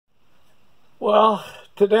Well,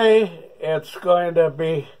 today it's going to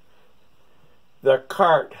be the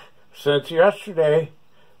cart. Since yesterday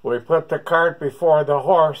we put the cart before the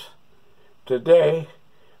horse, today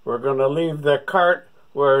we're going to leave the cart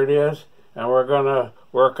where it is and we're going to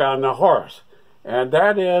work on the horse. And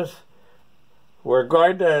that is, we're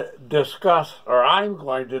going to discuss, or I'm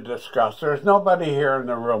going to discuss, there's nobody here in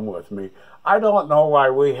the room with me. I don't know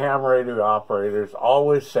why we ham radio operators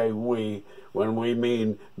always say we when we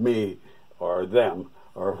mean me or them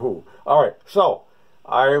or who. All right, so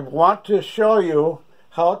I want to show you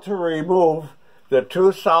how to remove the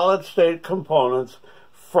two solid state components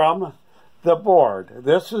from the board.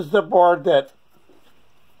 This is the board that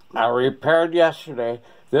I repaired yesterday.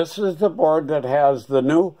 This is the board that has the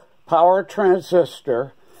new power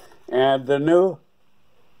transistor and the new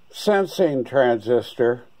sensing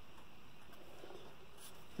transistor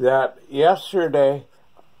that yesterday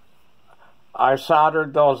I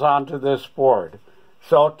soldered those onto this board.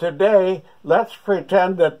 So today, let's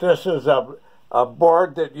pretend that this is a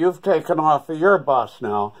board that you've taken off of your bus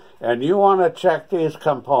now, and you want to check these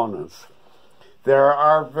components. There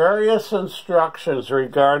are various instructions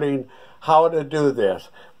regarding how to do this,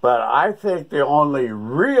 but I think the only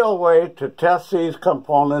real way to test these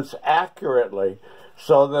components accurately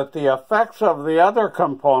so that the effects of the other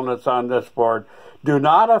components on this board do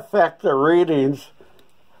not affect the readings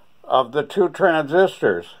of the two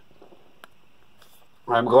transistors.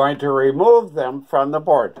 I'm going to remove them from the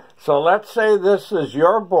board. So let's say this is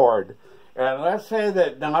your board, and let's say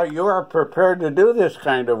that now you are prepared to do this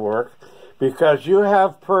kind of work because you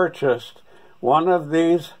have purchased one of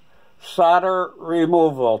these solder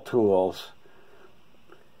removal tools.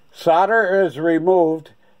 Solder is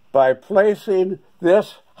removed by placing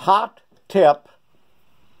this hot tip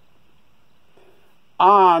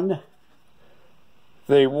on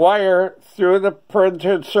the wire through the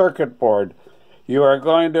printed circuit board. You are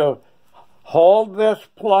going to hold this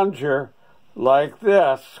plunger like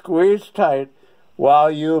this, squeeze tight,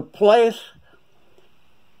 while you place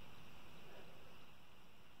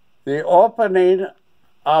the opening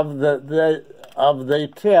of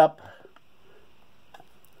the tip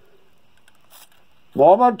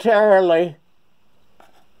momentarily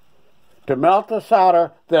to melt the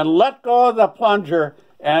solder, then let go of the plunger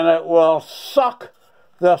and it will suck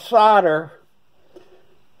the solder.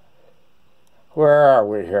 Where are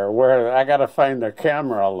we here? I got to find the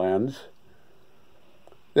camera lens.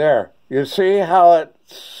 There. You see how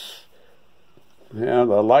it's, the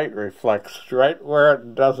light reflects right where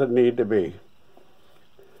it doesn't need to be.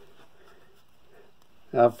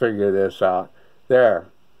 I'll figure this out. There.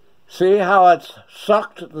 See how it's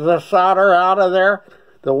sucked the solder out of there?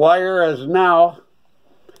 The wire is now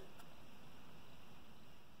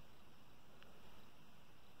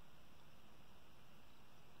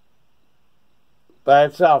by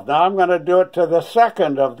itself. Now I'm going to do it to the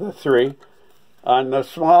second of the three on the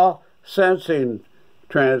small sensing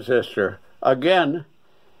transistor. Again,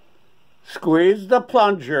 squeeze the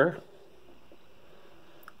plunger,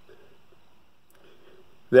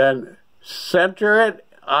 then center it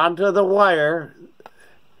onto the wire.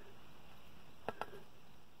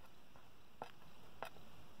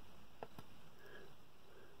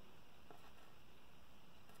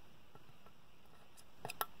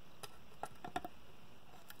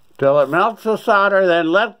 Till it melts the solder,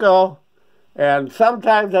 then let go. And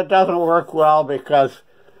sometimes it doesn't work well because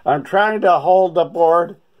I'm trying to hold the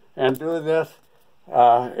board and do this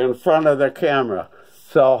in front of the camera.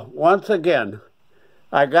 So once again,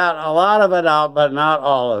 I got a lot of it out, but not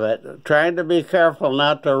all of it. Trying to be careful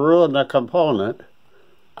not to ruin the component.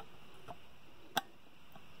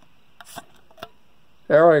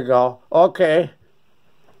 There we go. Okay.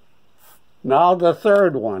 Now the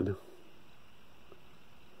third one.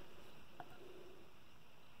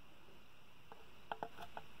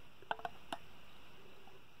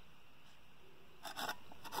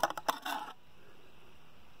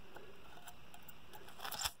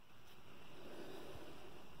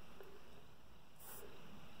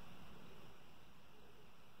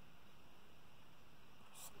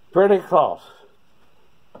 Pretty close.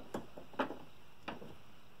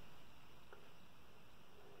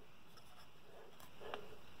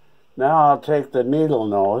 Now I'll take the needle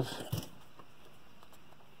nose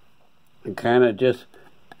and kind of just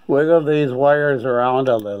wiggle these wires around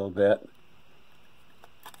a little bit.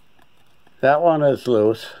 That one is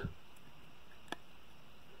loose.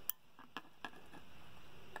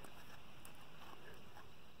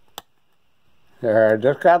 There, I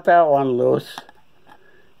just got that one loose.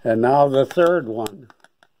 And now the third one.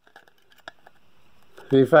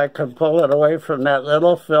 See if I can pull it away from that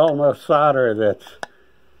little film of solder that's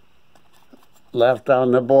left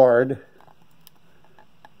on the board.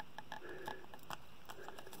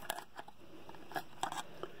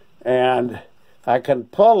 And I can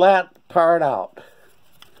pull that part out.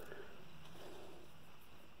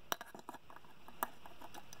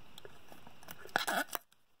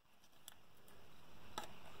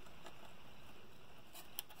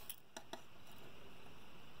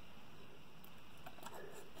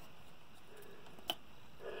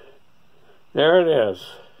 There it is.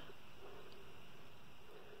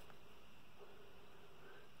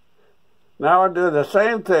 Now I'll do the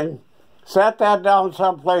same thing. Set that down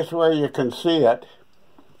someplace where you can see it.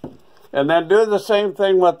 And then do the same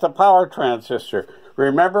thing with the power transistor.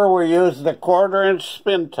 Remember, we used the 1/4 inch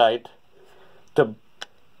spin tight to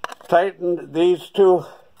tighten these two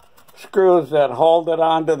screws that hold it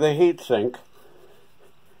onto the heatsink.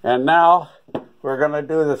 And now we're going to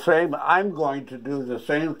do the same. I'm going to do the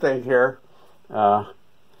same thing here.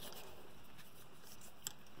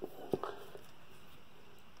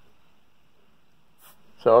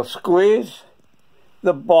 So squeeze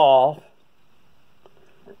the ball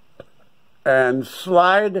and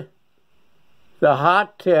slide the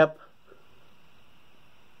hot tip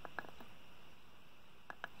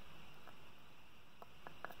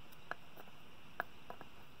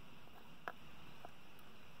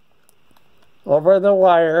over the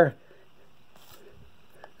wire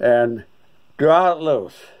and draw it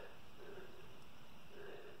loose.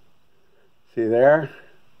 See there?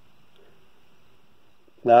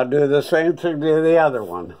 Now do the same thing to the other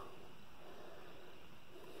one.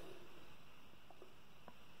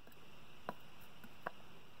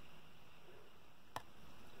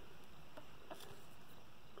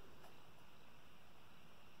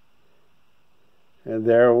 And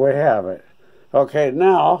there we have it. Okay,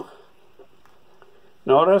 now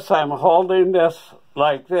notice I'm holding this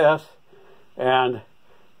like this and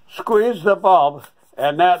squeeze the bulb,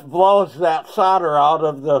 and that blows that solder out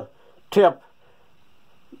of the tip.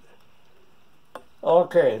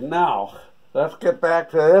 Okay, now let's get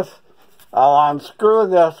back to this. I'll unscrew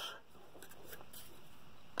this.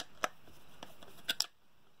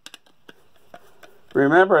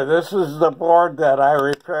 Remember, this is the board that I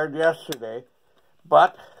repaired yesterday,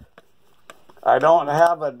 but I don't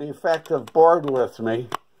have a defective board with me,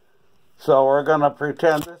 so we're going to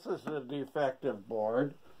pretend this is the defective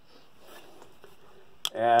board.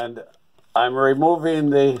 And I'm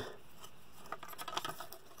removing the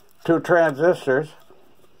 2 transistors,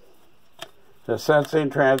 the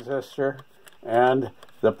sensing transistor and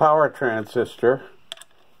the power transistor.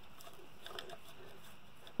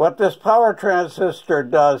 What this power transistor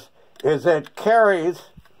does is it carries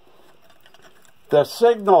the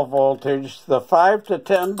signal voltage, the 5 to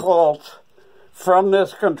 10 volts, from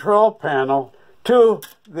this control panel to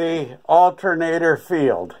the alternator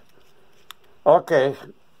field. Okay,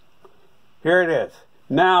 here it is.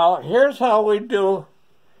 Now, here's how we do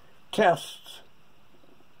tests.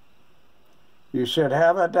 You should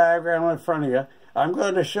have a diagram in front of you. I'm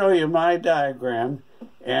going to show you my diagram,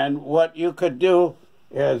 and what you could do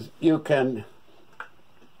is you can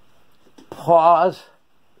pause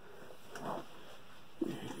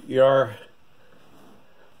your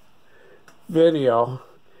video,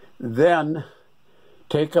 then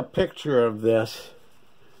take a picture of this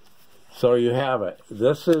so you have it.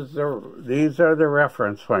 These are the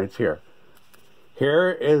reference points here.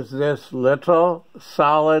 Here is this little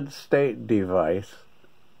solid state device,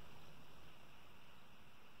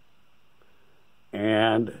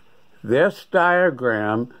 and this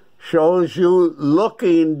diagram shows you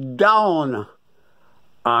looking down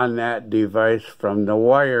on that device from the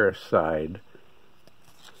wire side.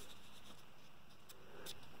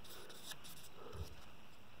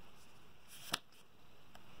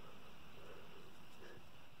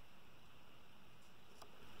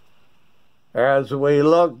 As we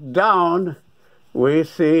look down, we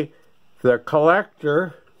see the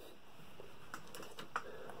collector.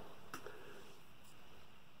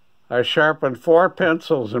 I sharpened 4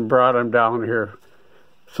 pencils and brought them down here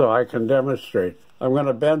so I can demonstrate. I'm going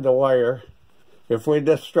to bend the wire. If we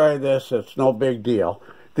destroy this, it's no big deal.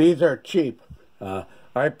 These are cheap.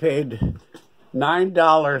 I paid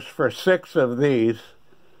 $9 for 6 of these,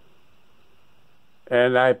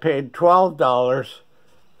 and I paid $12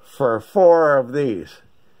 for 4 of these.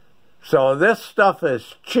 So this stuff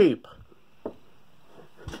is cheap.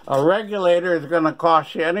 A regulator is going to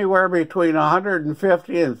cost you anywhere between $150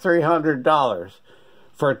 and $300.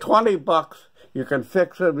 For 20 bucks, you can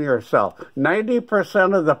fix them yourself.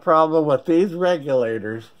 90% of the problem with these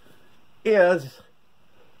regulators is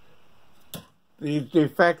these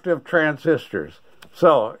defective transistors.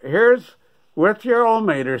 So here's with your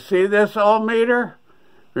ohmmeter. See this ohmmeter?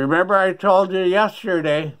 Remember I told you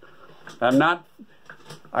yesterday,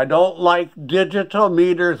 I don't like digital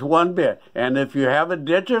meters one bit. And if you have a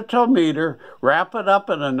digital meter, wrap it up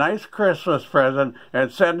in a nice Christmas present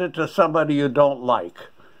and send it to somebody you don't like.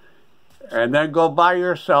 And then go buy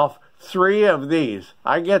yourself 3 of these.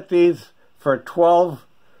 I get these for $12,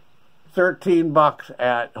 $13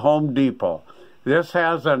 at Home Depot. This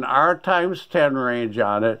has an R times 10 range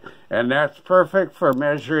on it, and that's perfect for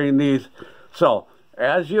measuring these. So,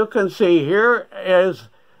 as you can see, here is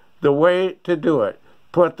the way to do it.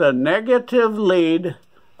 Put the negative lead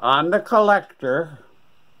on the collector,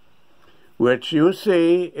 which you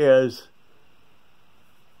see is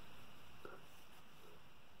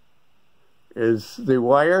the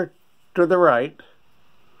wire to the right.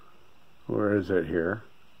 Where is it here?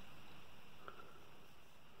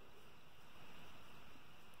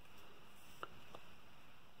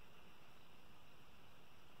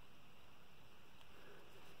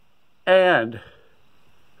 And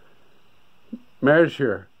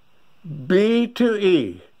measure B to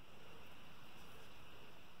E.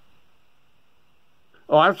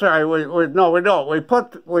 Oh, I'm sorry. No, we don't.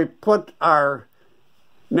 We put our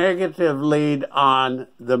negative lead on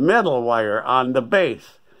the middle wire, on the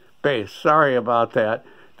base. Sorry about that.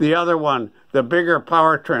 The other one, the bigger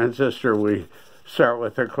power transistor, we start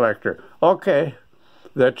with the collector. Okay.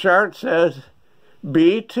 The chart says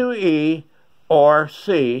B to E or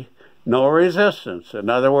C. No resistance. In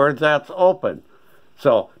other words, that's open.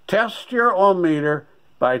 So test your ohmmeter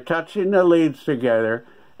by touching the leads together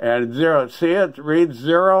and 0. See, it reads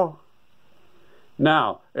 0.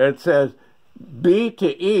 Now, it says B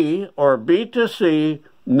to E or B to C,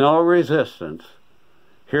 no resistance.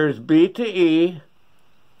 Here's B to E.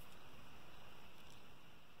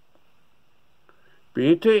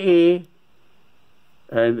 B to E.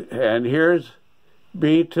 And here's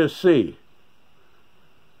B to C.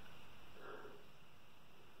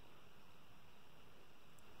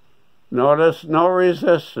 Notice no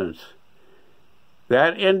resistance.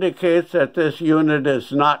 That indicates that this unit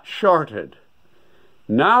is not shorted.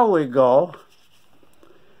 Now we go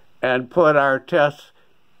and put our test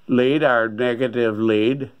lead, our negative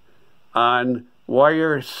lead, on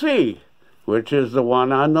wire C, which is the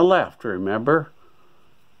one on the left, remember?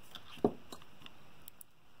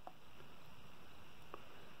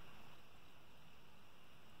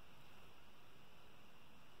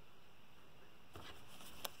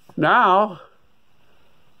 Now,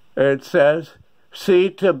 it says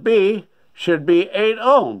C to B should be 8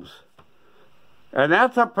 ohms. And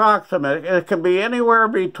that's approximate. It can be anywhere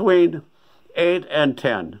between 8 and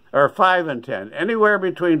 10, or 5 and 10, anywhere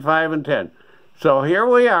between 5 and 10. So here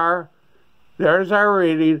we are. There's our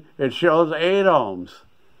reading. It shows 8 ohms.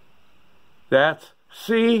 That's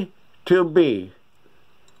C to B.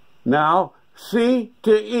 Now, C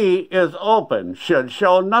to E is open, should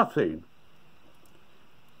show nothing.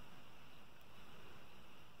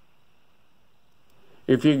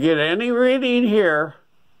 If you get any reading here,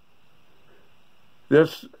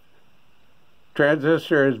 this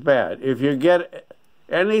transistor is bad. If you get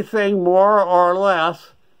anything more or less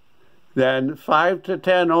than 5 to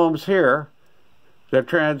 10 ohms here, the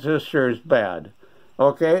transistor is bad.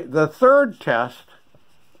 Okay, the third test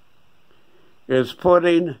is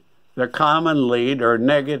putting the common lead or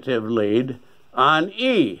negative lead on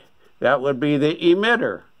E. That would be the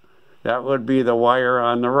emitter. That would be the wire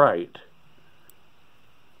on the right.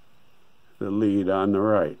 The lead on the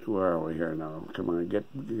right. Where are we here now? Come on,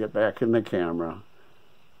 get back in the camera.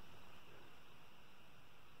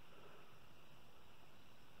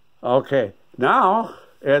 Okay, now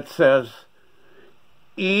it says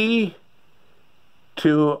E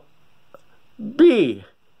to B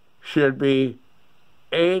should be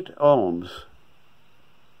 8 ohms.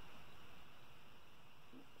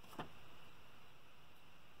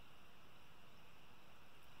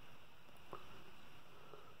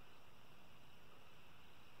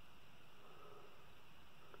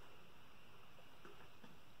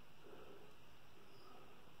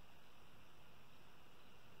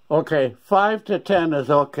 Okay, 5 to 10 is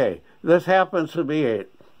okay. This happens to be 8.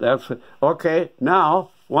 That's okay.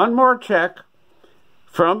 Now, one more check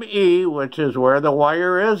from E, which is where the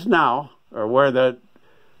wire is now, or where the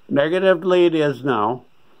negative lead is now,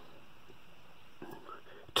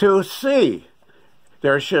 to C.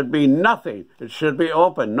 There should be nothing. It should be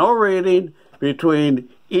open. No reading between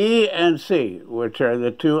E and C, which are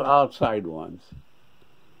the 2 outside ones.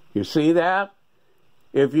 You see that?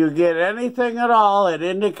 If you get anything at all, it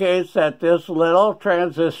indicates that this little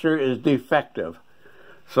transistor is defective.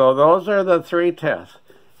 So those are the 3 tests.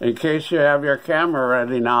 In case you have your camera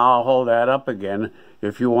ready now, I'll hold that up again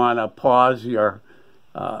if you want to pause your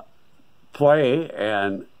play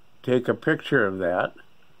and take a picture of that.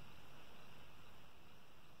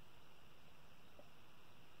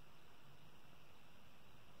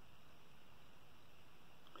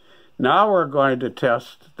 Now we're going to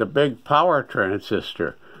test the big power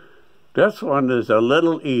transistor. This one is a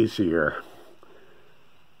little easier.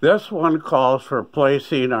 This one calls for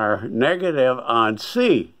placing our negative on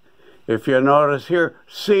C. If you notice here,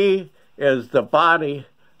 C is the body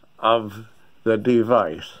of the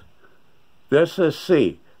device. This is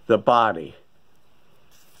C, the body.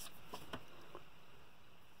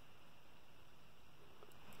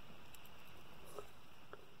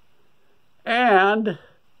 And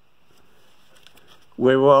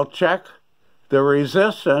we will check the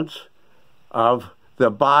resistance of the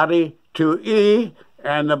body to E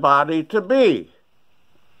and the body to B.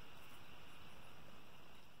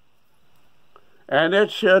 And it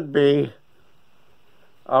should be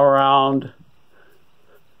around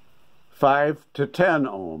 5 to 10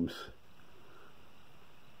 ohms.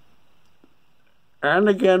 And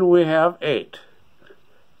again, we have 8.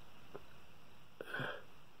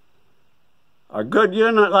 A good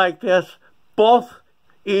unit like this, both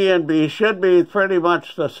E and B should be pretty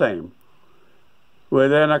much the same,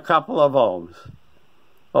 within a couple of ohms.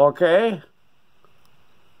 Okay?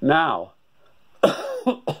 Now,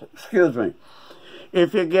 excuse me,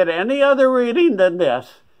 if you get any other reading than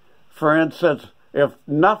this, for instance, if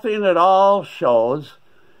nothing at all shows,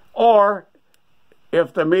 or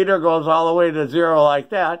if the meter goes all the way to 0 like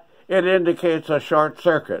that, it indicates a short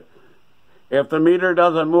circuit. If the meter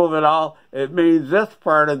doesn't move at all, it means this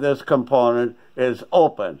part of this component is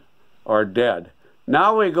open or dead.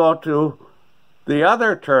 Now we go to the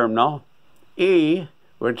other terminal, E,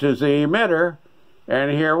 which is the emitter,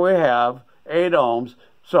 and here we have 8 ohms.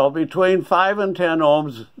 So between 5 and 10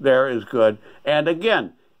 ohms there is good. And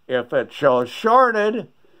again, if it shows shorted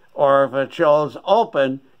or if it shows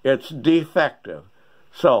open, it's defective.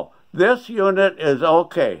 So this unit is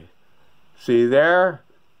okay. See there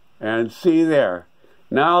and see there.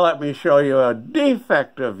 Now let me show you a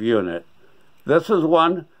defective unit. This is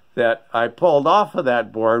one that I pulled off of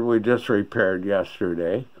that board we just repaired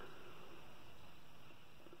yesterday.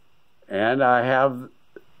 And I have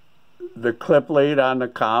the clip lead on the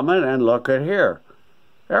common, and look at here.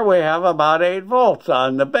 There we have about 8 volts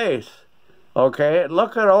on the base. Okay,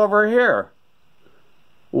 look at over here.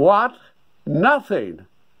 What? Nothing.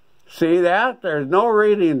 See that? There's no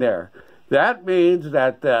reading there. That means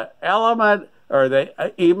that the element or the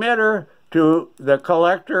emitter to the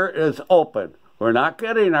collector is open. We're not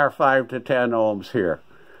getting our 5 to 10 ohms here.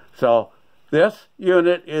 So this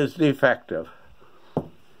unit is defective.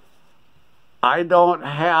 I don't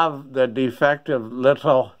have the defective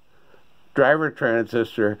little driver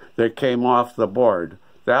transistor that came off the board.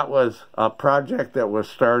 That was a project that was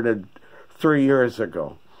started 3 years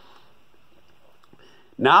ago.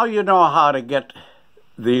 Now you know how to get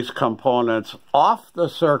these components off the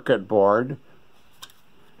circuit board,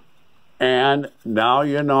 and now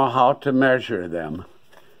you know how to measure them.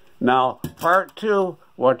 Now, part 2,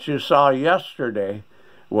 what you saw yesterday,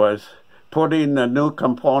 was putting the new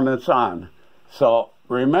components on. So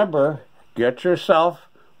remember, get yourself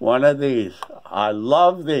one of these. I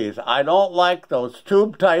love these. I don't like those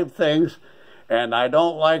tube type things, and I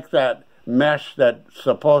don't like that mesh that's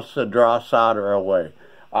supposed to draw solder away.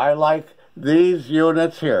 I like these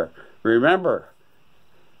units here. Remember,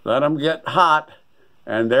 let them get hot,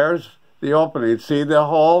 and there's the opening. See the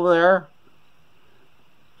hole there?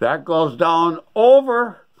 That goes down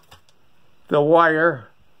over the wire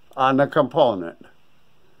on the component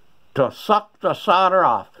to suck the solder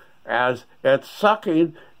off. As it's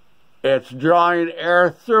sucking, it's drawing air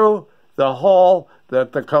through the hole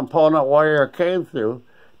that the component wire came through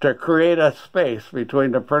to create a space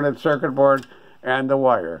between the printed circuit board and the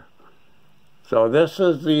wire. So this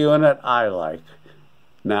is the unit I like.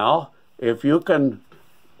 Now, if you can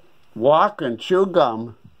walk and chew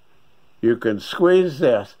gum, you can squeeze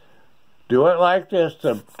this. Do it like this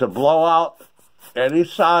to blow out any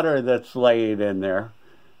solder that's laid in there.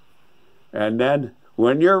 And then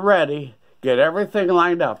when you're ready, get everything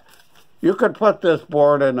lined up. You could put this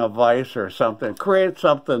board in a vise or something, create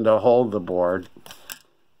something to hold the board.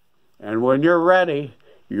 And when you're ready,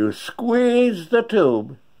 you squeeze the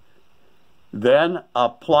tube, then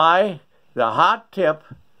apply the hot tip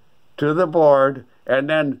to the board, and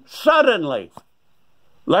then suddenly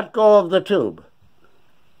let go of the tube.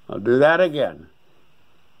 I'll do that again.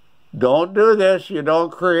 Don't do this, you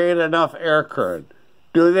don't create enough air current.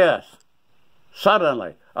 Do this.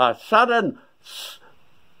 Suddenly. A sudden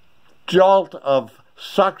jolt of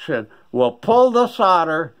suction will pull the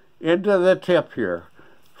solder into the tip here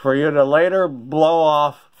for you to later blow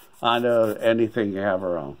off onto anything you have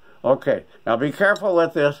around. Okay, now be careful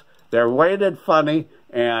with this. They're weighted funny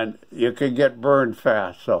and you can get burned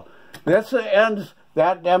fast. So this ends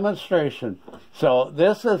that demonstration. So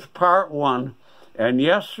this is part 1 and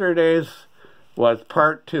yesterday's was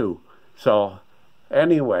part 2. So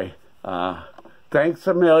anyway, thanks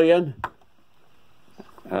a million.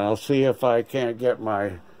 I'll see if I can't get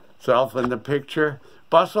myself in the picture.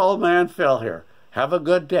 Bus Old Man Phil here. Have a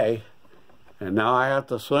good day. And now I have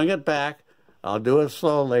to swing it back. I'll do it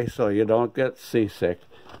slowly so you don't get seasick.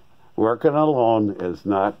 Working alone is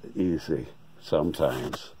not easy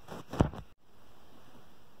sometimes.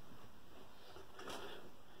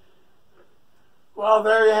 Well,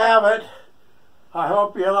 there you have it. I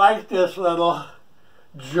hope you liked this little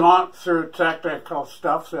jaunt through technical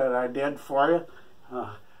stuff that I did for you.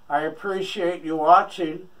 I appreciate you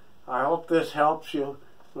watching. I hope this helps you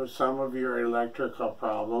with some of your electrical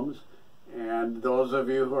problems. And those of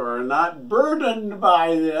you who are not burdened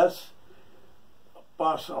by this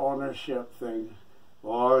bus ownership thing,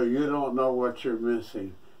 or you don't know what you're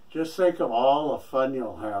missing. Just think of all the fun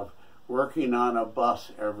you'll have working on a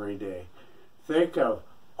bus every day. Think of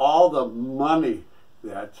all the money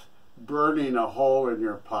that's burning a hole in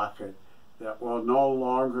your pocket that will no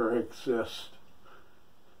longer exist.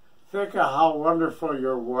 Think of how wonderful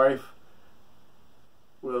your wife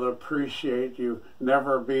will appreciate you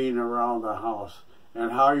never being around the house,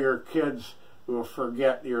 and how your kids will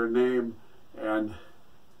forget your name, and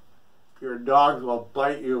your dog will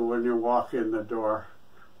bite you when you walk in the door.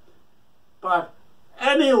 But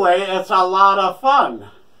anyway, it's a lot of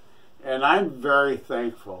fun, and I'm very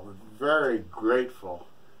thankful, very grateful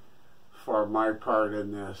for my part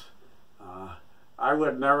in this. I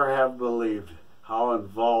would never have believed how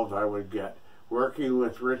involved I would get working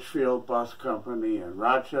with Richfield Bus Company and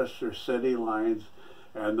Rochester City Lines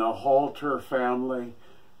and the Holter family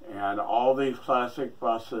and all these classic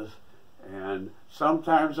buses. And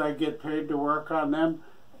sometimes I get paid to work on them,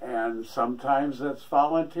 and sometimes it's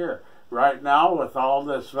volunteer. Right now, with all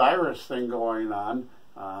this virus thing going on,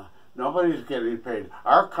 nobody's getting paid.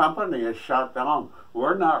 Our company is shut down.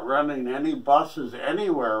 We're not running any buses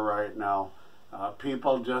anywhere right now.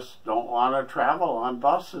 People just don't want to travel on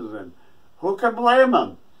buses, and who can blame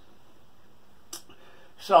them?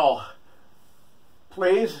 So,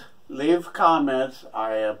 please leave comments.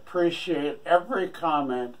 I appreciate every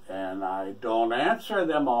comment, and I don't answer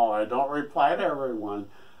them all. I don't reply to everyone.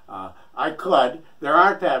 I could. There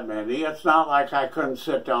aren't that many. It's not like I couldn't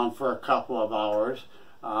sit down for a couple of hours.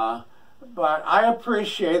 But I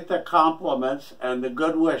appreciate the compliments and the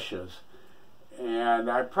good wishes. And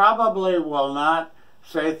I probably will not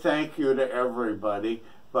say thank you to everybody,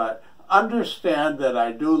 but understand that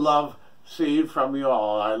I do love seeing from you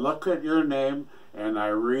all. I look at your name and I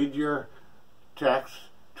read your text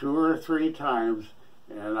 2 or 3 times,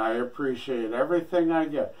 and I appreciate everything I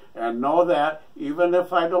get. And know that even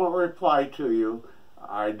if I don't reply to you,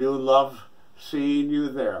 I do love seeing you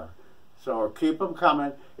there. So keep them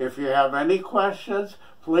coming. If you have any questions,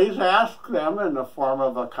 please ask them in the form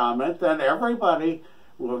of a comment. Then everybody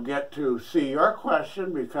will get to see your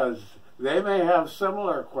question, because they may have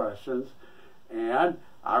similar questions, and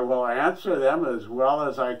I will answer them as well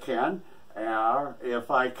as I can.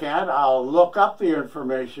 If I can't, I'll look up the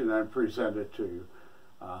information and present it to you.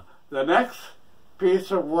 The next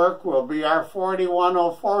piece of work will be our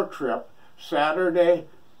 4104 trip, Saturday,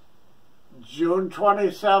 June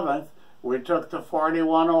 27th. We took the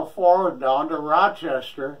 4104 down to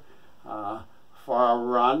Rochester for a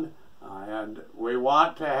run, and we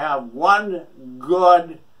want to have one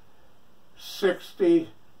good 60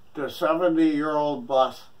 to 70-year-old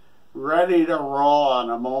bus ready to roll on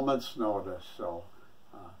a moment's notice. So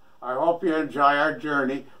I hope you enjoy our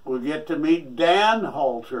journey. We'll get to meet Dan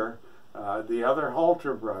Holter, the other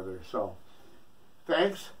Holter brother. So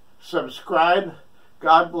thanks. Subscribe.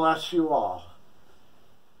 God bless you all.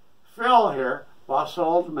 Phil here, Bus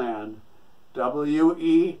Old Man,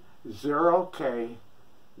 WE0K,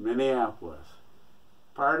 Minneapolis.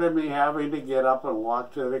 Pardon me having to get up and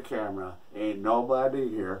walk to the camera. Ain't nobody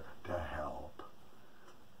here to help.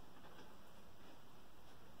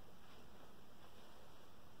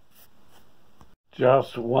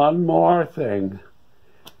 Just one more thing.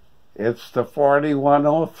 It's the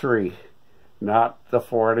 4103, not the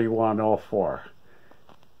 4104.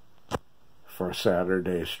 For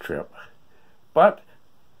Saturday's trip. But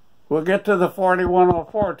we'll get to the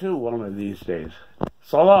 4104 too one of these days.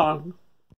 So long.